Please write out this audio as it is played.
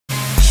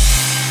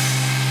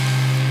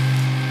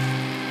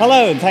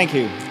Hello, and thank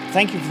you.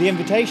 Thank you for the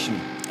invitation.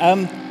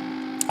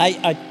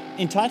 I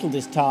entitled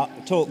this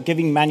talk,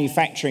 Giving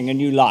Manufacturing a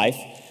New Life.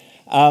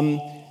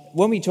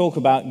 When we talk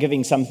about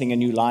giving something a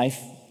new life,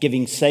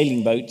 giving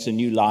sailing boats a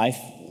new life,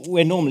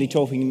 we're normally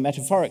talking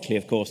metaphorically,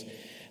 of course.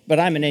 But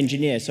I'm an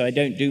engineer, so I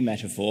don't do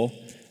metaphor.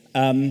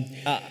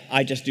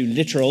 I just do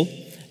literal.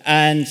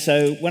 And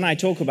so when I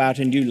talk about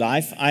a new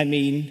life, I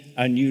mean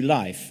a new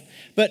life.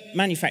 But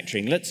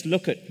manufacturing, let's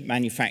look at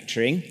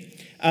manufacturing.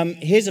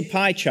 Here's a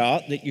pie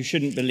chart that you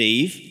shouldn't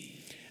believe.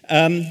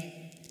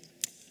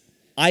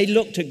 I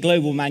looked at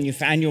global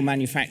annual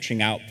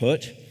manufacturing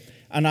output,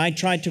 and I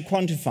tried to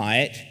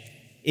quantify it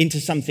into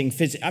something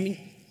physical. I mean,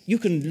 you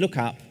can look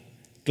up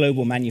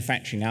global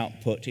manufacturing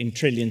output in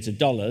trillions of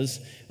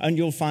dollars, and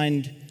you'll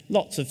find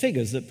lots of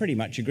figures that pretty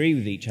much agree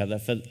with each other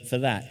for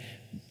that.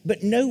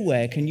 But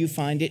nowhere can you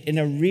find it in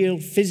a real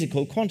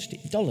physical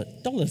quantity.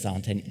 Dollars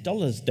aren't any.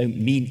 Dollars don't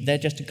mean, they're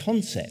just a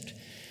concept.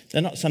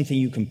 They're not something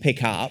you can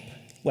pick up.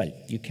 Well,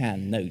 you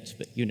can, notes,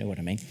 but you know what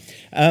I mean.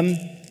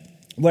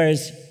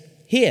 Whereas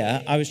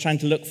here, I was trying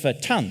to look for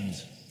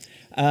tons.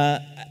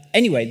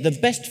 Anyway, the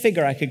best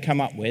figure I could come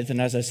up with, and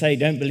as I say,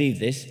 don't believe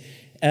this,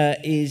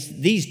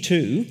 is these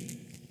two.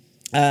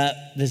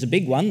 There's a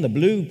big one, the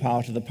blue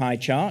part of the pie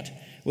chart,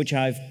 which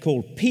I've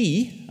called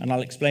P, and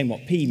I'll explain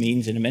what P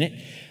means in a minute,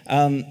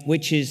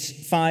 which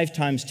is 5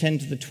 times 10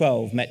 to the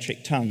 12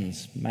 metric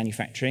tons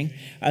manufacturing.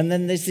 And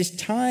then there's this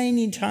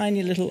tiny,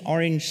 tiny little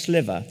orange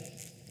sliver,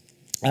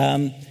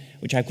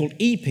 which I called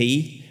EP,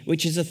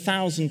 which is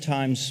 1,000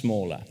 times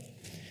smaller.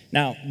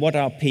 Now, what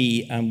are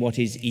P and what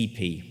is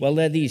EP? Well,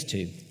 they're these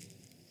two.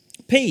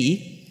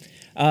 P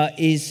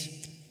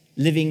is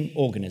living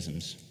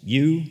organisms,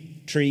 you,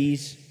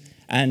 trees,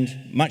 and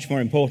much more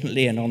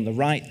importantly, and on the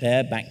right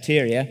there,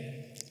 bacteria.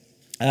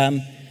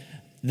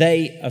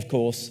 They, of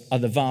course, are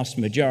the vast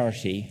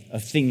majority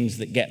of things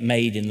that get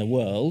made in the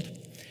world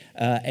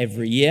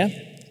every year.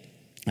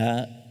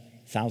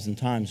 1,000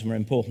 times more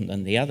important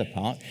than the other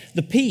part.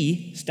 The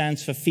P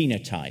stands for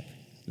phenotype,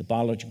 the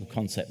biological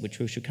concept, which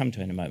we shall come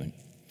to in a moment.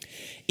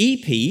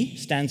 EP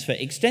stands for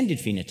extended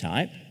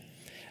phenotype,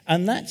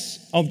 and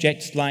that's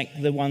objects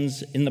like the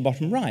ones in the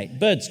bottom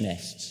right, birds'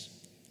 nests.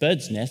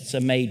 Birds' nests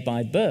are made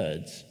by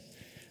birds.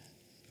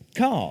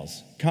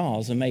 Cars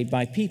are made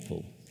by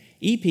people.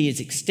 EP is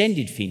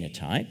extended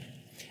phenotype,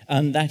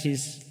 and that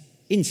is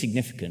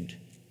insignificant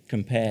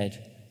compared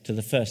to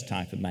the first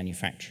type of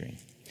manufacturing.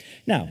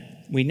 Now,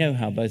 we know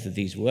how both of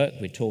these work.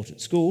 We're taught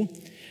at school.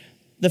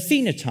 The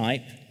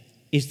phenotype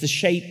is the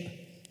shape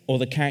or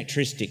the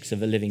characteristics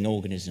of a living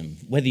organism,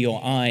 whether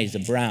your eyes are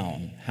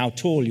brown, how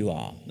tall you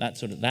are,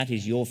 that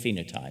is your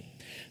phenotype.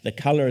 The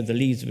color of the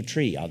leaves of a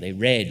tree, are they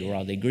red or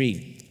are they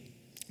green?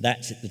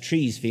 That's the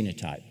tree's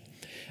phenotype.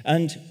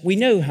 And we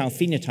know how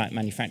phenotype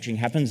manufacturing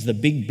happens. The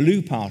big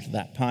blue part of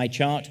that pie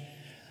chart,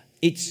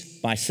 it's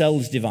by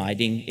cells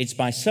dividing, it's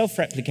by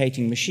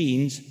self-replicating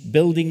machines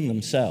building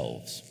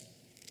themselves.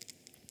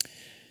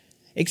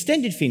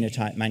 Extended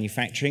phenotype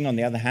manufacturing, on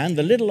the other hand,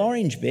 the little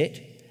orange bit,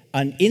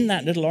 and in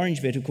that little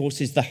orange bit, of course,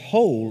 is the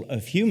whole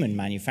of human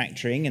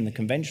manufacturing in the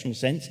conventional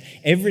sense.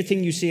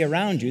 Everything you see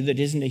around you that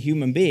isn't a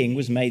human being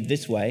was made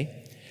this way,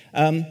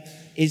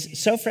 is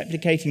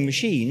self-replicating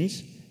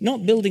machines,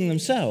 not building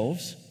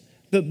themselves,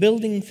 but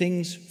building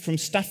things from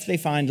stuff they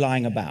find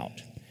lying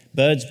about.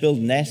 Birds build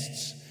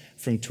nests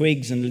from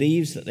twigs and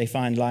leaves that they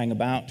find lying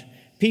about.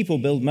 People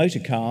build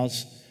motor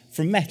cars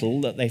from metal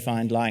that they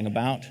find lying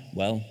about.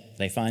 Well,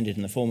 they find it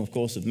in the form, of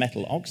course, of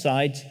metal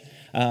oxides,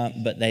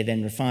 but they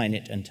then refine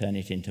it and turn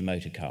it into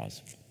motor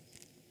cars.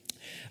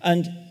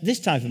 And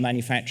this type of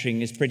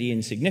manufacturing is pretty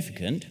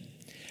insignificant.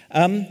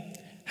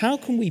 How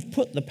can we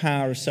put the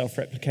power of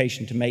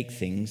self-replication to make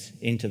things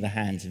into the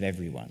hands of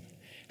everyone?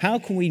 How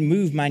can we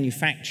move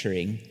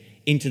manufacturing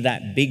into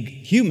that big,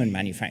 human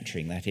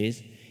manufacturing, that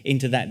is,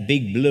 into that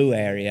big blue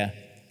area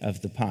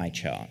of the pie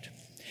chart?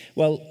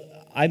 Well,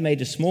 I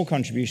made a small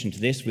contribution to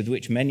this with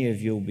which many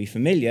of you will be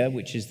familiar,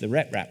 which is the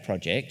RepRap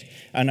project,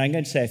 and I'm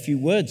going to say a few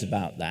words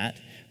about that,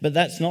 but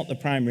that's not the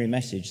primary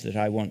message that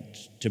I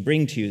want to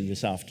bring to you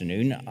this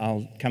afternoon.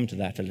 I'll come to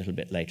that a little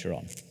bit later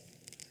on.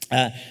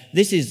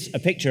 This is a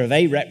picture of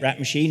a RepRap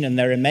machine, and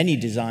there are many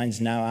designs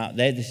now out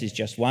there. This is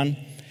just one.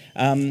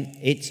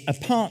 It's a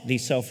partly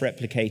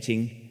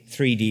self-replicating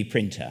 3D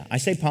printer. I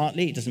say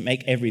partly, it doesn't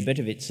make every bit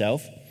of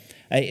itself.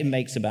 It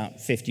makes about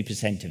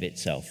 50% of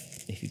itself,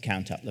 if you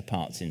count up the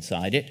parts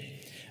inside it.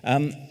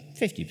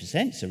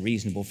 50% is a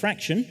reasonable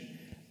fraction,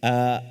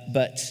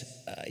 but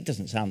it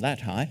doesn't sound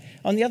that high.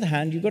 On the other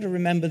hand, you've got to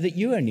remember that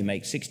you only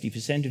make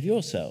 60% of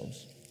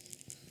yourselves.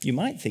 You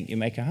might think you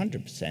make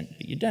 100%,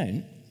 but you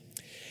don't.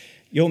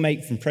 You're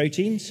made from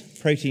proteins.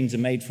 Proteins are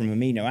made from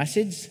amino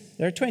acids.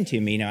 There are 20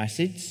 amino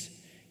acids.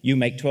 You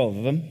make 12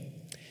 of them.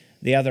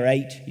 The other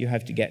 8 you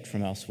have to get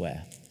from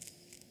elsewhere.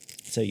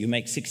 So you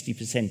make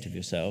 60% of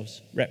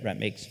yourselves. RepRap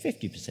makes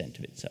 50%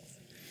 of itself.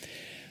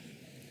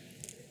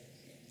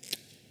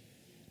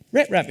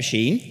 RepRap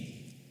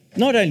machine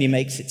not only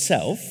makes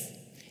itself,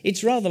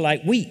 it's rather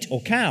like wheat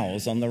or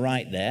cows on the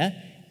right there.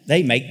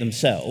 They make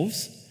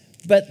themselves,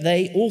 but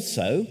they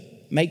also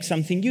make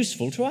something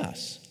useful to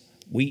us.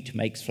 Wheat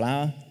makes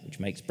flour, which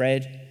makes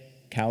bread.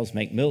 Cows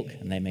make milk,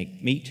 and they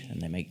make meat,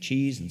 and they make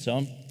cheese, and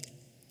so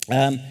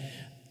on.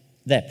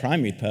 Their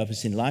primary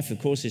purpose in life,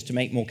 of course, is to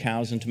make more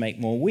cows and to make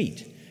more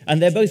wheat.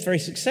 And they're both very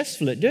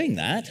successful at doing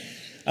that.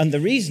 And the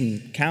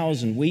reason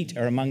cows and wheat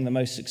are among the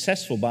most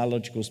successful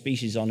biological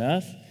species on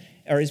Earth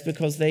is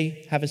because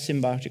they have a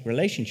symbiotic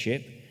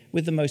relationship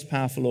with the most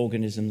powerful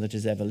organism that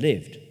has ever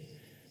lived.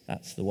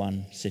 That's the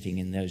one sitting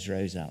in those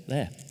rows out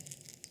there.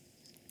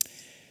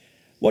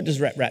 What does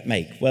RepRap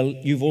make? Well,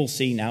 you've all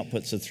seen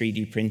outputs of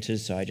 3D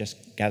printers, so I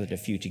just gathered a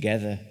few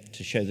together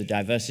to show the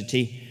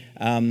diversity.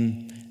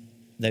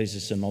 Those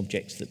are some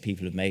objects that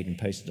people have made and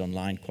posted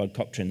online.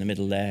 Quadcopter in the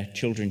middle there,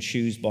 children's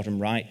shoes, bottom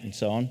right, and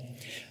so on.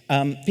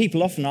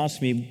 People often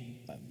ask me,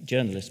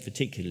 journalists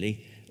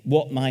particularly,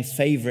 what my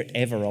favorite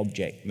ever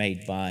object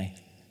made by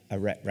a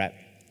RepRap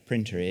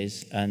printer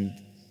is, and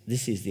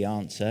this is the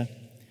answer.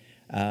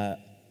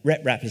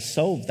 RepRap has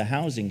solved the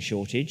housing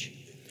shortage,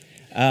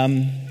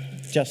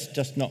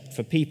 just not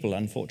for people,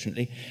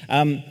 unfortunately.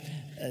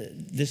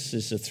 This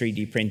is a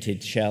 3D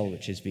printed shell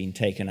which has been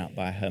taken up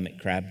by a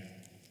hermit crab.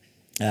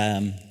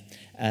 When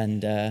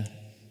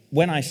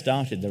I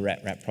started the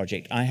RepRap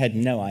project, I had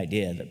no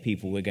idea that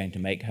people were going to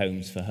make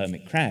homes for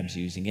hermit crabs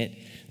using it.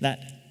 That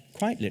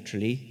quite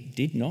literally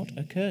did not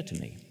occur to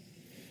me.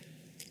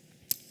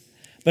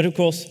 But of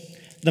course,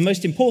 the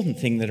most important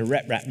thing that a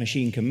RepRap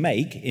machine can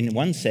make, in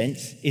one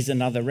sense, is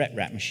another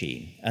RepRap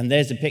machine. And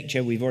there's a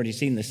picture. We've already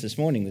seen this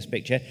morning, this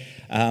picture.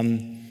 I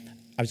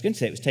was going to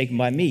say it was taken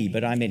by me,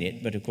 but I'm in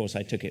it. But of course,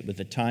 I took it with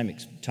the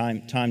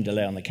time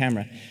delay on the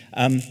camera.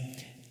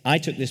 I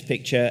took this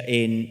picture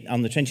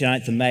on the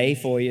 29th of May,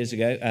 6 years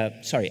ago.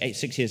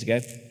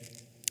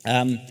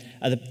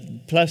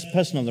 The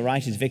person on the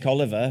right is Vic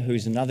Oliver,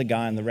 who's another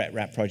guy on the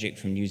RepRap project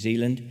from New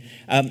Zealand.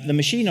 The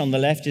machine on the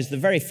left is the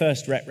very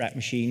first RepRap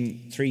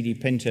machine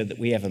 3D printer that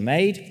we ever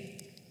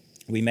made.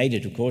 We made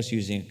it, of course,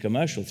 using a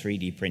commercial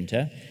 3D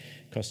printer,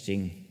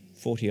 costing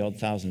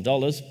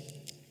 $40,000.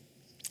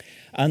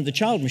 And the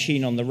child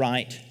machine on the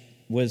right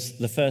was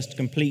the first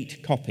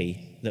complete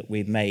copy that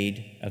we've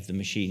made of the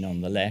machine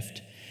on the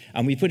left.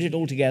 And we put it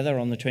all together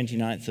on the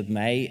 29th of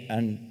May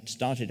and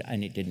started,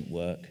 and it didn't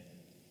work.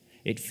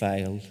 It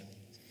failed.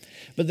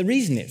 But the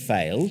reason it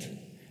failed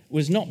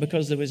was not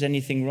because there was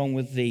anything wrong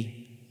with the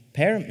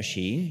parent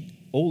machine.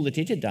 All that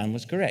it had done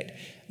was correct.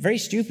 Very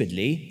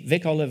stupidly,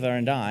 Vic Oliver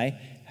and I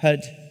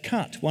had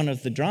cut one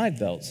of the drive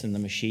belts in the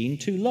machine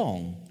too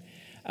long.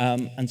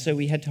 And so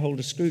we had to hold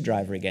a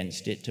screwdriver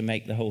against it to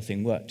make the whole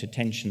thing work, to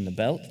tension the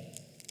belt.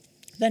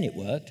 Then it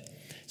worked.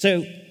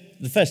 So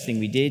the first thing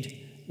we did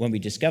when we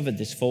discovered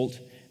this fault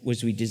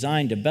was we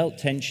designed a belt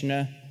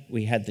tensioner.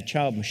 We had the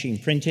child machine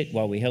print it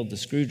while we held the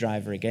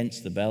screwdriver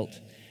against the belt,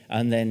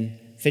 and then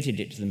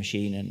fitted it to the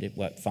machine, and it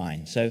worked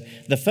fine. So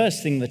the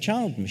first thing the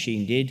child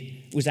machine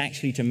did was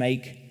actually to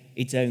make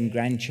its own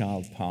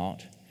grandchild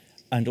part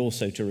and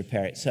also to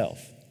repair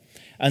itself.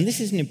 And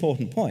this is an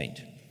important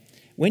point.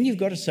 When you've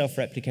got a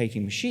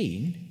self-replicating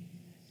machine,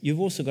 you've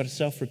also got a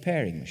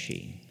self-repairing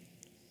machine,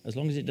 as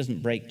long as it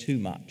doesn't break too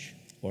much,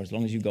 or as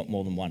long as you've got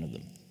more than one of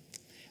them.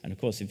 And of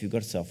course, if you've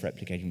got a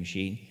self-replicating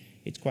machine,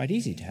 it's quite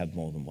easy to have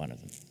more than one of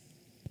them.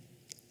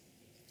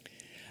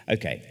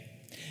 Okay,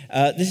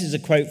 this is a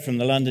quote from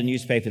the London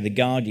newspaper The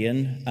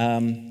Guardian,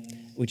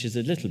 which is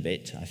a little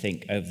bit, I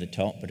think, over the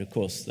top, but of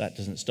course that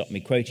doesn't stop me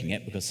quoting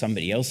it because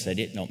somebody else said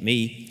it, not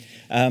me.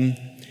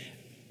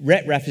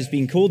 RepRap has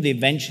been called the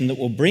invention that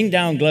will bring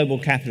down global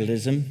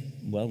capitalism.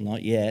 Well,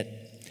 not yet.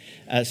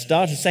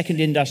 Start a second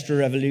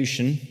industrial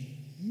revolution.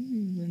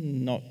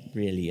 Not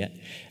really yet.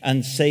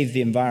 And save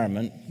the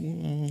environment.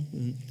 Well,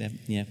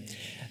 yeah,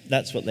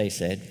 that's what they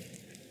said.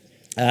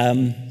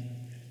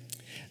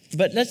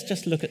 But let's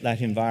just look at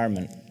that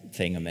environment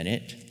thing a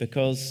minute,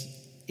 because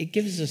it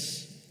gives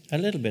us a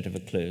little bit of a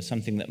clue,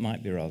 something that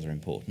might be rather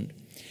important.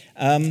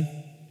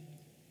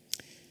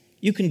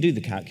 You can do the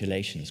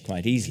calculations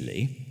quite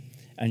easily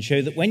and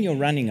show that when you're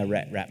running a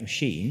RepRap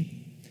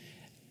machine,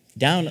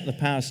 down at the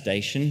power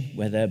station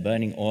where they're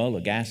burning oil or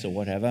gas or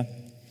whatever,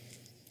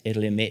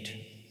 it'll emit,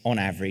 on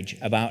average,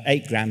 about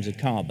 8 grams of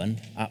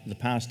carbon up the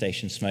power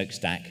station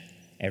smokestack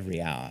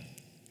every hour.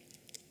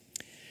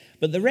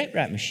 But the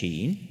RepRap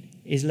machine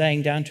is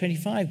laying down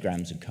 25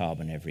 grams of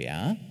carbon every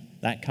hour.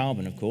 That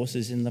carbon, of course,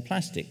 is in the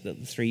plastic that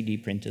the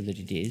 3D printer that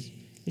it is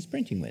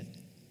printing with.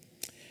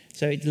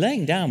 So it's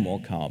laying down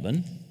more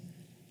carbon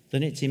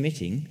than it's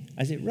emitting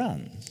as it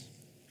runs.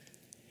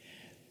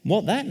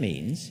 What that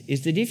means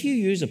is that if you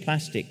use a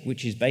plastic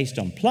which is based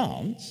on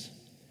plants,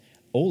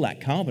 all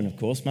that carbon, of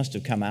course, must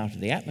have come out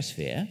of the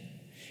atmosphere,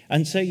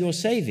 and so you're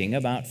saving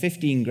about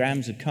 15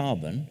 grams of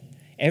carbon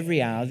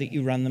every hour that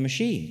you run the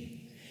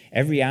machine.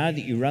 Every hour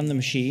that you run the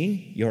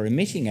machine, you're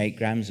emitting 8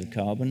 grams of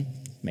carbon,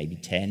 maybe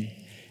 10,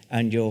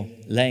 and you're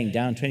laying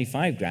down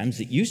 25 grams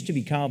that used to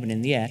be carbon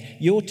in the air.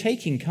 You're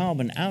taking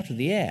carbon out of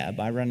the air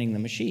by running the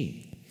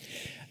machine.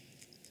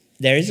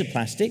 There is a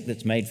plastic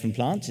that's made from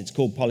plants. It's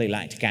called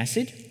polylactic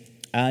acid,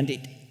 and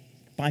it,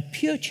 by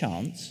pure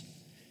chance,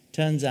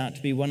 turns out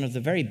to be one of the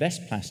very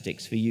best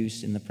plastics for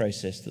use in the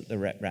process that the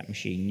RepRap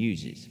machine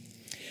uses.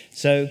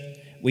 So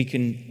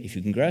if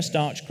you can grow a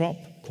starch crop,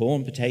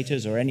 corn,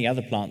 potatoes, or any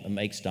other plant that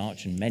makes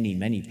starch, and many,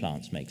 many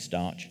plants make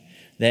starch,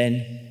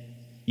 then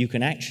you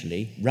can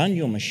actually run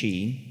your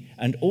machine,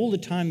 and all the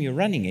time you're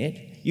running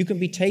it, you can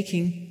be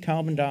taking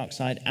carbon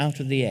dioxide out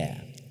of the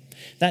air.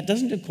 That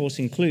doesn't, of course,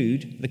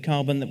 include the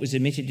carbon that was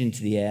emitted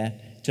into the air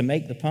to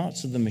make the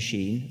parts of the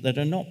machine that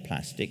are not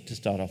plastic to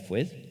start off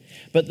with.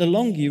 But the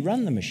longer you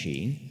run the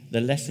machine,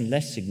 the less and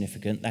less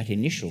significant that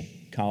initial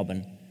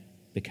carbon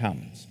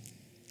becomes.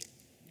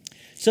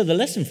 So the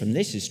lesson from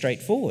this is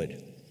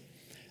straightforward.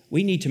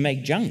 We need to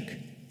make junk,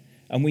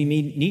 and we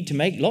need to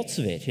make lots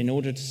of it in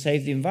order to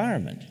save the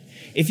environment.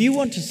 If you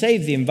want to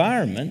save the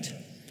environment,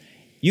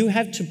 you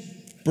have to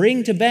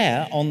bring to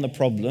bear on the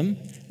problem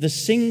the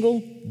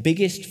single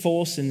biggest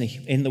force in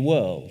the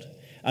world.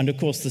 And of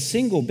course, the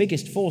single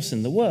biggest force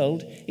in the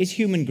world is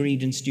human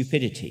greed and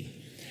stupidity.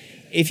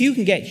 If you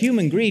can get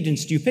human greed and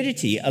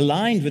stupidity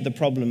aligned with the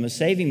problem of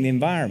saving the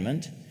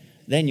environment,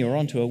 then you're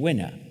onto a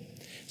winner.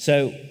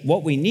 So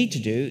what we need to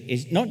do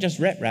is not just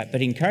RepRap,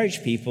 but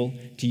encourage people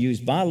to use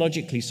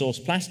biologically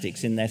sourced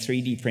plastics in their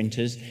 3D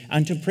printers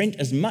and to print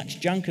as much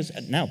junk as...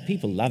 Now,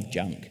 people love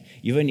junk.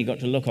 You've only got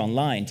to look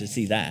online to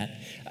see that.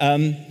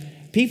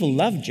 People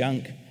love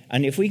junk,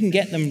 and if we can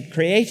get them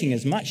creating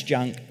as much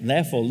junk,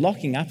 therefore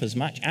locking up as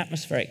much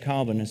atmospheric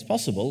carbon as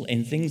possible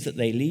in things that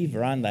they leave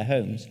around their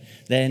homes,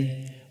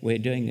 then we're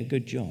doing a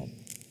good job.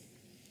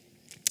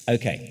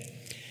 Okay.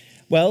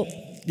 Well,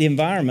 the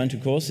environment,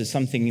 of course, is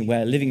something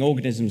where living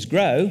organisms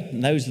grow,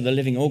 and those are the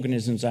living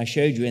organisms I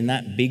showed you in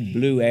that big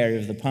blue area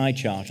of the pie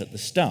chart at the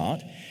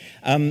start.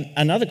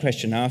 Another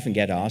question I often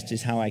get asked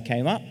is how I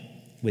came up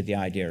with the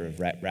idea of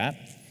RepRap,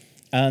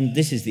 and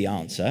this is the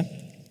answer.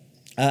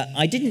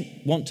 I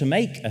didn't want to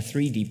make a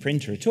 3D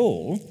printer at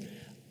all.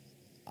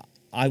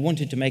 I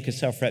wanted to make a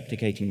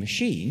self-replicating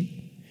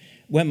machine.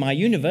 When my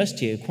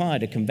university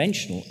acquired a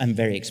conventional and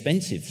very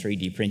expensive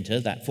 3D printer,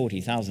 that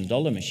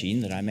 $40,000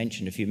 machine that I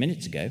mentioned a few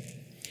minutes ago,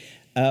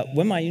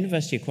 when my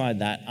university acquired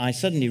that, I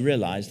suddenly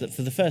realized that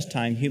for the first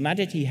time,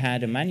 humanity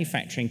had a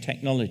manufacturing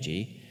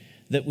technology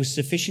that was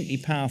sufficiently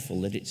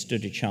powerful that it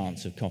stood a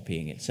chance of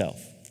copying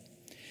itself.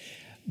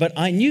 But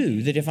I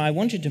knew that if I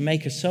wanted to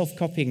make a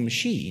self-copying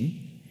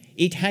machine,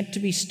 it had to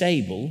be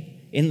stable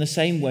in the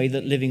same way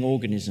that living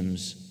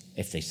organisms,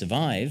 if they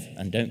survive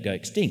and don't go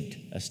extinct,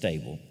 are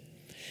stable.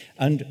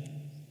 And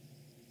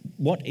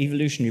what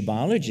evolutionary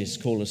biologists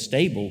call a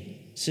stable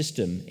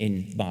system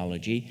in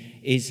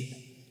biology is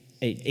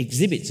it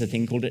exhibits a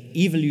thing called an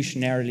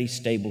evolutionarily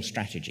stable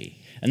strategy.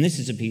 And this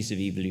is a piece of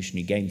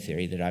evolutionary game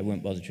theory that I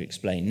won't bother to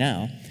explain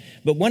now.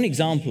 But one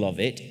example of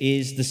it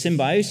is the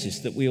symbiosis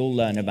that we all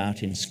learn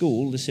about in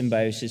school, the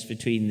symbiosis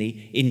between the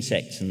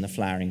insects and the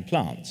flowering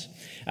plants.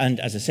 And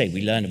as I say,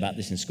 we learn about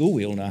this in school.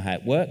 We all know how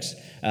it works.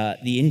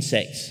 The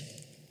insects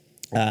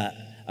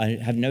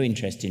have no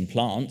interest in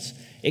plants,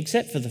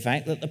 except for the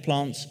fact that the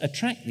plants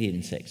attract the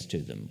insects to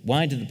them.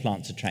 Why do the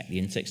plants attract the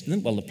insects to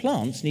them? Well, the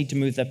plants need to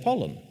move their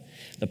pollen.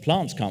 The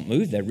plants can't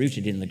move, they're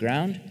rooted in the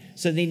ground,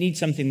 so they need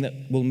something that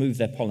will move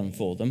their pollen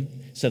for them.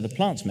 So the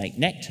plants make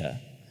nectar,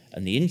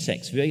 and the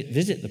insects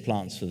visit the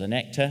plants for the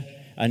nectar,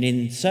 and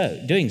in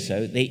doing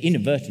so, they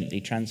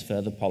inadvertently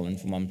transfer the pollen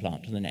from one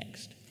plant to the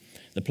next.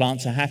 The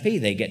plants are happy,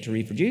 they get to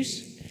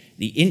reproduce.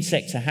 The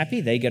insects are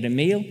happy, they get a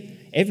meal.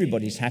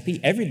 Everybody's happy,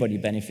 everybody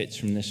benefits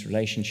from this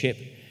relationship,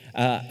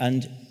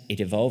 and it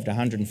evolved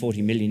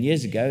 140 million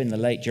years ago in the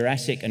late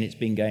Jurassic, and it's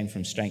been going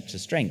from strength to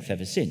strength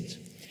ever since.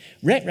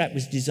 RepRap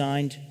was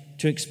designed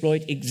to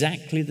exploit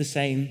exactly the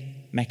same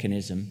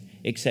mechanism,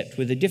 except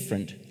with a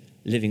different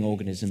living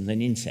organism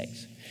than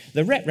insects.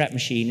 The RepRap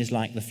machine is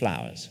like the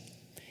flowers.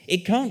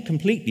 It can't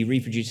completely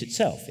reproduce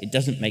itself. It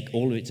doesn't make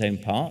all of its own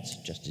parts,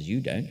 just as you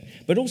don't,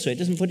 but also it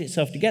doesn't put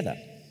itself together.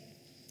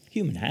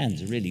 Human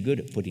hands are really good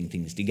at putting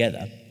things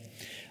together.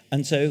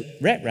 And so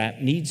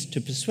RepRap needs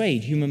to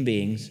persuade human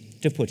beings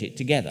to put it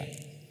together,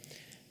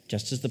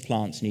 just as the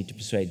plants need to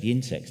persuade the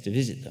insects to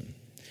visit them.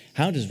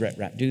 How does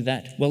RepRap do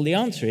that? Well, the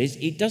answer is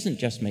it doesn't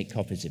just make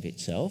copies of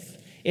itself.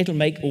 It'll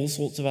make all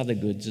sorts of other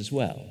goods as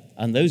well.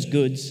 And those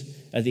goods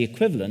are the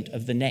equivalent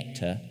of the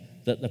nectar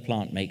that the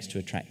plant makes to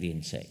attract the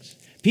insects.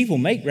 People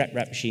make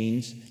RepRap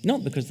machines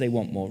not because they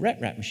want more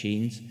RepRap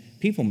machines.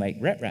 People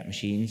make RepRap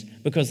machines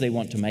because they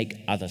want to make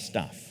other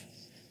stuff,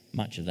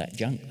 much of that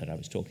junk that I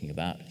was talking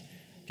about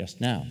just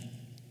now.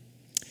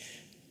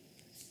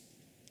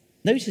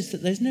 Notice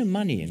that there's no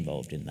money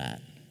involved in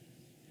that.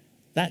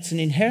 That's an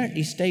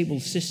inherently stable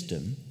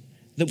system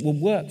that will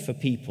work for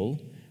people,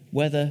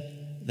 whether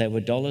there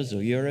were dollars or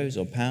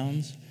euros or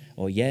pounds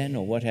or yen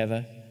or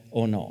whatever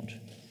or not.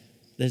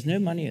 There's no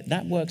money.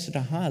 That works at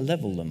a higher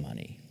level than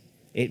money.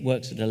 It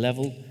works at a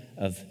level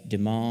of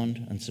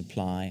demand and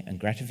supply and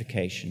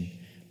gratification,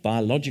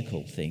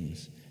 biological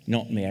things,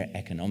 not mere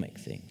economic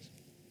things.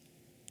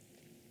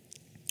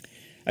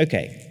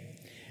 Okay,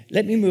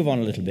 let me move on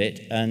a little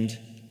bit and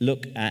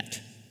look at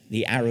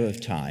the arrow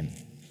of time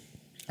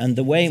and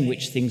the way in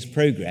which things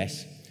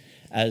progress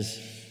as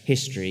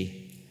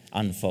history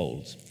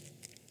unfolds,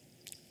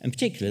 and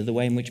particularly the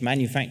way in which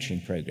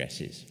manufacturing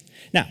progresses.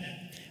 Now,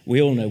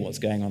 we all know what's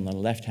going on the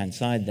left-hand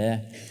side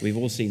there. We've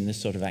all seen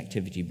this sort of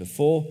activity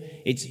before.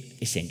 It's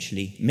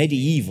essentially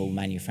medieval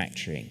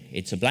manufacturing.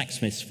 It's a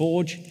blacksmith's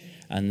forge,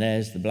 and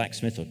there's the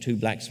blacksmith or two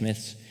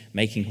blacksmiths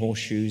making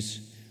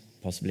horseshoes.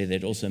 Possibly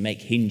they'd also make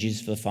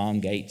hinges for farm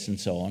gates and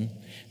so on.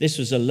 This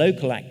was a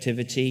local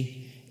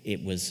activity.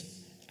 It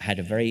had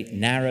a very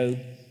narrow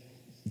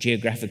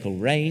geographical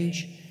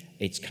range.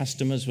 Its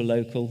customers were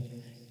local.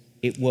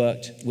 It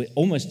worked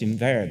almost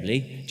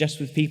invariably just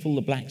with people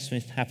the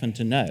blacksmith happened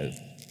to know.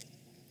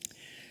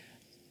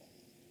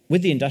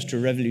 With the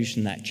Industrial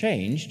Revolution, that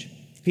changed.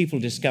 People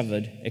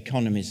discovered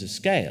economies of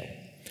scale.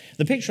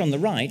 The picture on the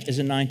right is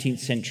a 19th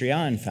century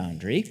iron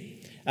foundry,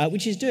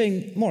 which is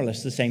doing more or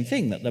less the same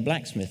thing that the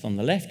blacksmith on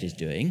the left is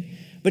doing,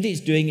 but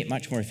it's doing it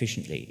much more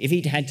efficiently. If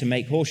it had to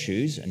make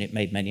horseshoes, and it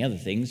made many other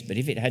things, but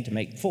if it had to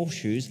make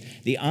horseshoes,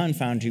 the iron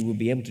foundry would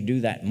be able to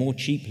do that more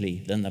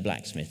cheaply than the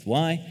blacksmith.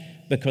 Why?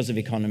 Because of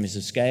economies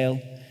of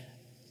scale.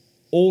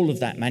 All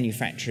of that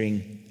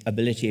manufacturing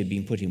ability had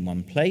been put in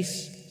one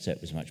place, so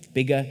it was much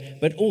bigger,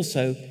 but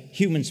also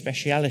human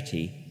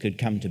speciality could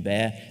come to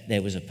bear.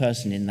 There was a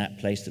person in that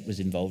place that was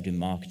involved in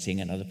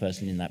marketing, another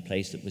person in that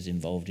place that was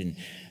involved in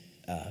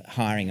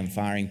hiring and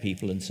firing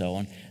people and so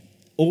on.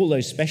 All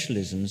those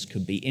specialisms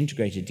could be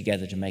integrated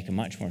together to make a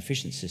much more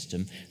efficient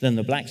system than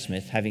the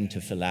blacksmith having to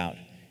fill out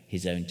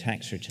his own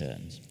tax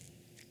returns.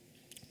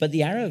 But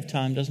the arrow of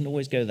time doesn't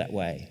always go that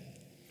way.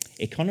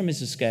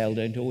 Economies of scale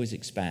don't always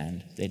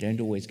expand. They don't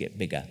always get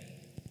bigger.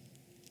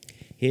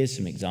 Here's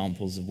some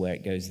examples of where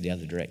it goes the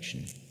other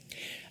direction.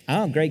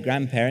 Our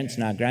great-grandparents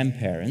and our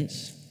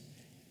grandparents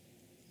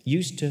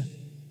used to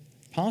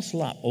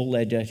parcel up all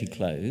their dirty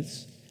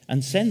clothes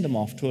and send them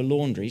off to a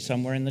laundry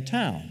somewhere in the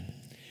town.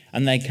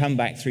 And they'd come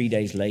back 3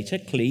 days later,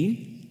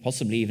 clean,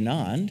 possibly even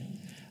ironed,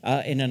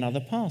 in another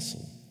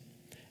parcel.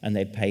 And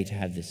they'd pay to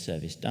have this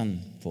service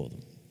done for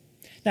them.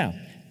 Now,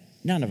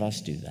 none of us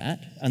do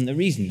that. And the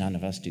reason none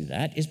of us do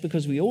that is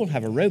because we all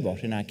have a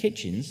robot in our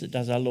kitchens that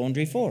does our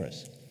laundry for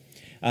us.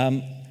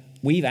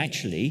 We've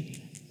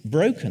actually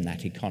broken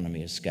that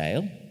economy of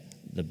scale,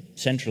 the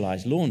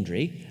centralized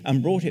laundry,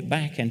 and brought it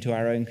back into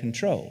our own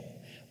control.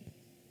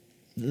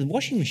 The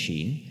washing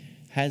machine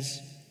has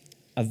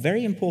a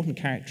very important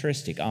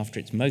characteristic after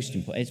its most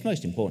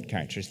important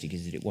characteristic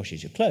is that it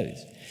washes your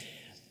clothes.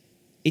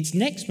 Its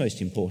next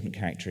most important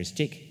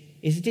characteristic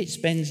is that it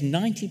spends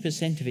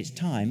 90% of its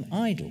time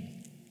idle.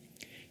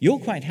 You're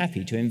quite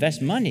happy to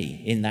invest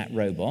money in that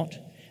robot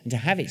and to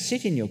have it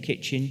sit in your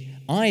kitchen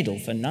idle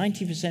for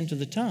 90% of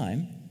the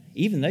time,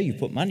 even though you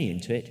put money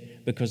into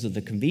it, because of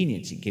the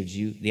convenience it gives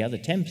you the other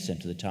 10%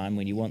 of the time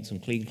when you want some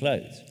clean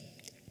clothes.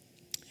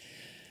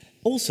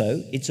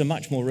 Also, it's a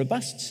much more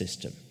robust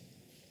system.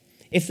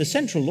 If the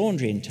central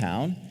laundry in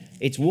town,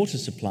 its water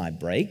supply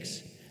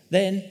breaks,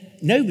 then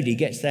nobody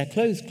gets their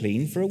clothes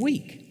clean for a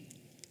week.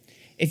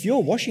 If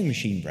your washing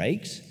machine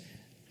breaks,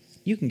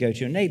 you can go to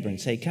your neighbor and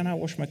say, "Can I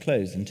wash my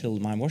clothes until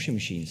my washing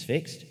machine's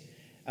fixed?"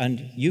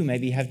 And you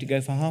maybe have to go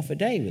for half a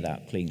day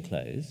without clean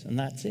clothes, and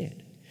that's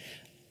it.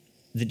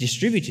 The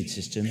distributed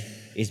system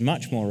is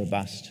much more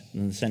robust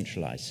than the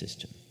centralized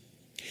system.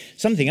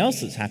 Something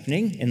else that's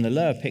happening in the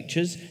lower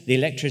pictures, the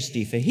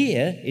electricity for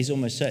here is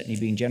almost certainly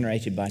being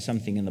generated by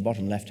something in the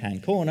bottom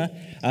left-hand corner,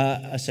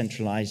 a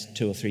centralized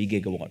 2 or 3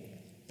 gigawatt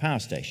power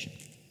station.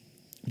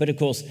 But of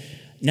course,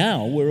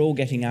 now we're all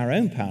getting our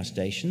own power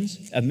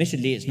stations.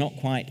 Admittedly, it's not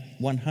quite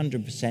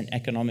 100%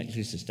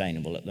 economically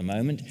sustainable at the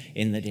moment,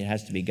 in that it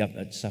has to be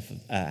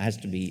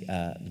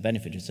the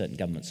benefit of certain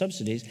government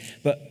subsidies.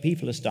 But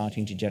people are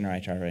starting to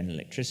generate their own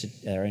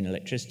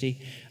electricity,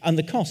 and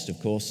the cost, of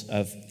course,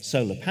 of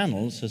solar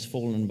panels has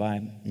fallen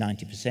by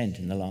 90%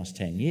 in the last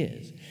 10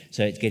 years.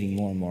 So it's getting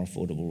more and more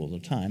affordable all the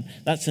time.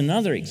 That's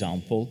another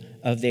example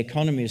of the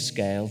economy of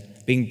scale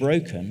being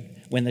broken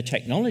when the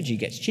technology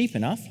gets cheap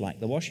enough, like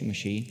the washing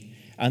machine,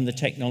 and the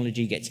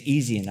technology gets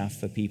easy enough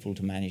for people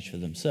to manage for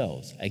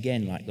themselves,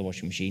 again, like the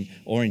washing machine,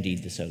 or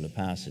indeed the solar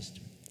power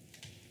system.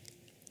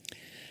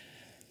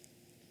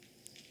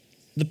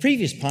 The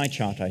previous pie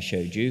chart I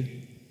showed you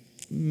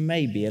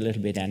may be a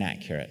little bit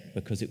inaccurate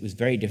because it was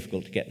very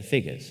difficult to get the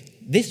figures.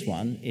 This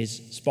one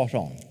is spot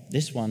on.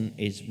 This one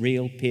is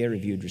real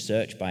peer-reviewed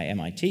research by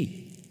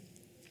MIT.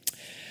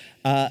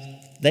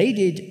 They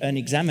did an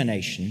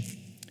examination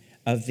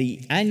of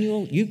the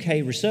annual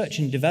UK research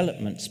and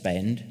development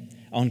spend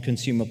on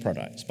consumer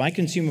products. By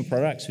consumer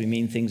products, we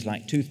mean things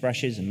like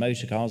toothbrushes and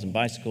motor cars and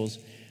bicycles,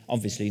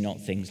 obviously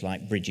not things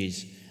like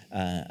bridges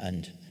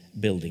and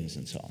buildings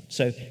and so on.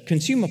 So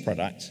consumer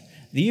products,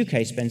 the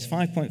UK spends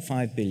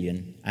 5.5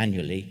 billion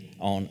annually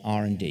on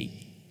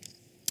R&D.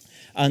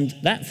 And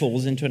that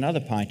falls into another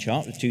pie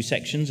chart with 2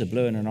 sections, a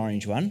blue and an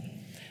orange one.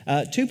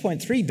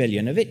 2.3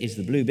 billion of it is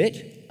the blue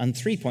bit, and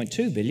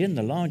 3.2 billion,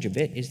 the larger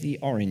bit, is the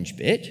orange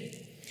bit.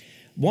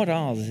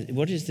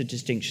 What is the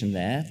distinction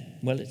there?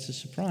 Well, it's a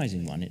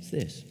surprising one. It's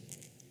this.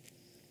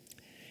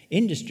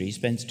 Industry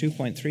spends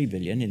 2.3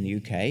 billion in the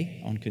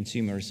UK on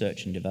consumer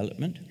research and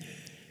development.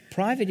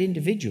 private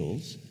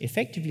individuals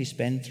effectively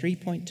spend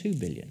 3.2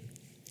 billion.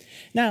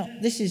 Now,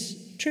 this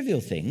is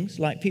trivial things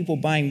like people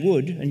buying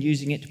wood and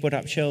using it to put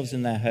up shelves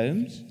in their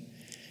homes.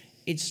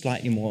 It's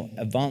slightly more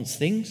advanced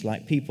things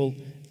like people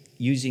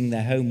using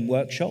their home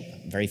workshop.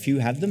 Very few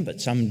have them,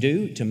 but some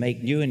do, to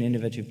make new and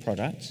innovative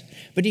products.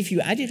 But if you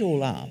add it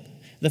all up,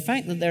 the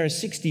fact that there are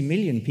 60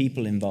 million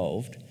people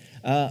involved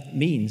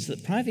means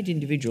that private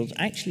individuals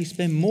actually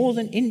spend more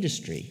than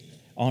industry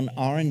on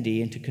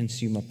R&D into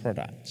consumer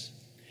products.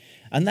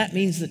 And that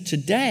means that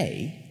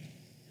today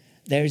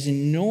there is an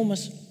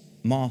enormous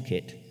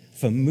market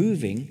for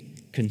moving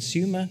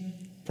consumer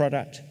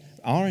product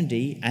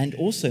R&D and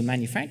also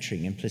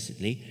manufacturing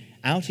implicitly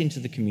out into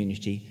the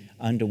community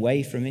and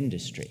away from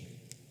industry.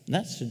 And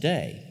that's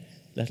today,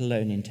 let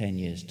alone in 10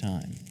 years'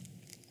 time.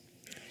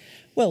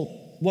 Well,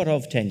 what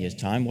of 10 years'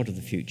 time? What of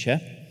the future?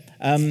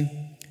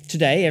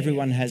 Today,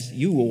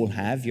 you all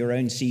have your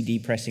own CD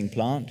pressing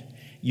plant.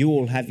 You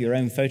all have your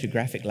own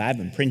photographic lab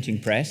and printing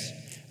press.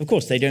 Of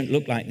course, they don't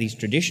look like these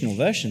traditional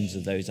versions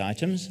of those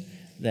items.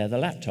 They're the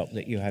laptop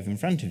that you have in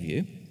front of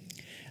you.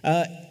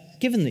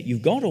 Given that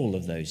you've got all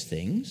of those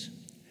things,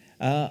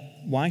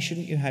 why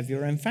shouldn't you have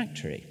your own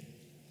factory?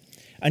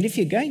 And if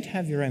you're going to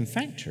have your own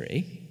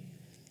factory,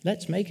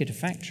 let's make it a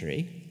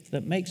factory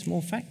that makes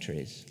more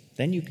factories.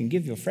 Then you can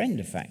give your friend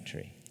a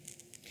factory.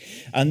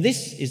 And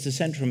this is the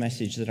central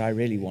message that I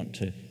really want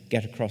to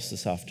get across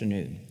this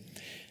afternoon.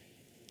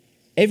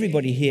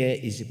 Everybody here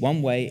is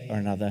one way or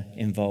another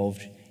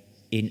involved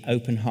in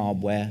open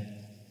hardware.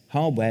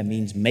 Hardware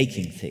means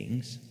making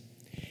things.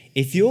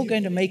 If you're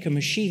going to make a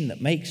machine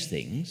that makes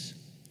things,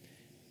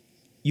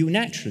 you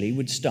naturally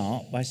would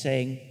start by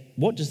saying,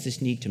 what does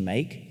this need to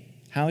make?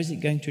 How is it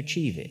going to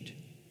achieve it?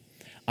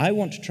 I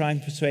want to try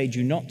and persuade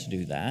you not to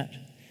do that.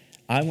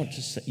 I want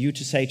you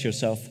to say to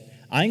yourself,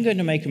 I'm going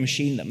to make a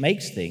machine that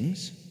makes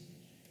things.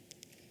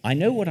 I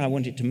know what I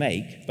want it to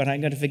make, but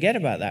I'm going to forget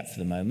about that for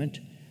the moment.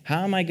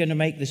 How am I going to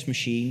make this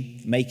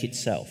machine make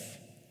itself?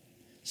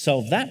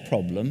 Solve that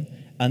problem,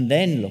 and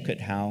then look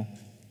at how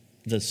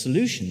the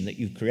solution that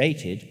you've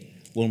created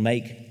will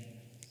make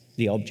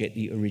the object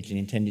that you originally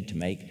intended to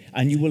make,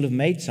 and you will have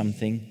made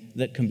something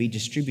that can be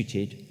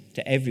distributed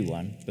to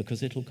everyone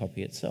because it'll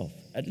copy itself,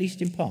 at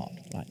least in part,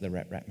 like the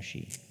RepRap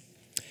machine.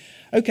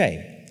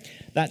 Okay,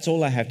 that's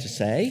all I have to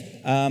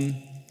say.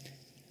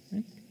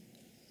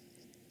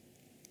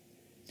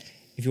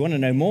 If you want to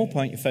know more,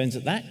 point your phones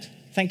at that.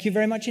 Thank you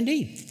very much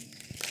indeed.